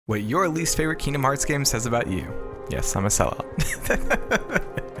What your least favorite Kingdom Hearts game says about you. Yes, I'm a sellout.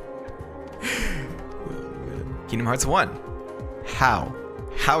 Kingdom Hearts 1. How?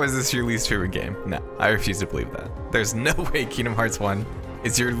 How is this your least favorite game? No, I refuse to believe that. There's no way Kingdom Hearts 1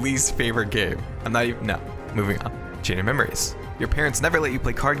 is your least favorite game. I'm not even, no. Moving on. Chain of Memories. Your parents never let you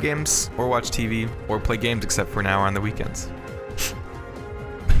play card games, or watch TV, or play games except for an hour on the weekends.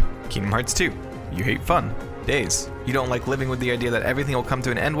 Kingdom Hearts 2. You hate fun. Days. You don't like living with the idea that everything will come to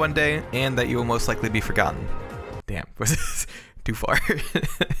an end one day, and that you will most likely be forgotten. Damn, was this too far?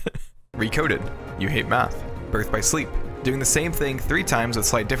 Recoded. You hate math. Birth by Sleep. Doing the same thing 3 times with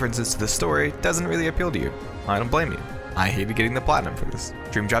slight differences to the story doesn't really appeal to you. I don't blame you. I hated getting the platinum for this.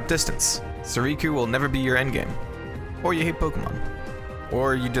 Dream Drop Distance. Suriku will never be your endgame. Or you hate Pokemon.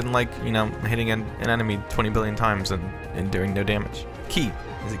 Or you didn't like, you know, hitting an enemy 20 billion times and doing no damage. Key.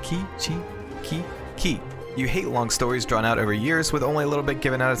 Is it Key? Chi? Key? Key. You hate long stories drawn out over years with only a little bit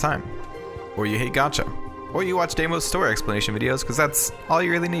given at a time. Or you hate gacha. Or you watch Damo's story explanation videos because that's all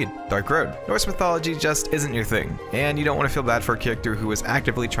you really need. Dark Road. Norse mythology just isn't your thing, and you don't want to feel bad for a character who was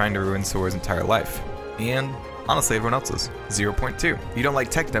actively trying to ruin Sora's entire life. And honestly, everyone else's. 0.2. You don't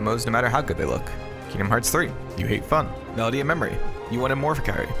like tech demos no matter how good they look. Kingdom Hearts 3. You hate fun. Melody and Memory. You wanted more for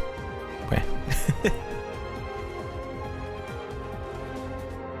Kairi. Okay.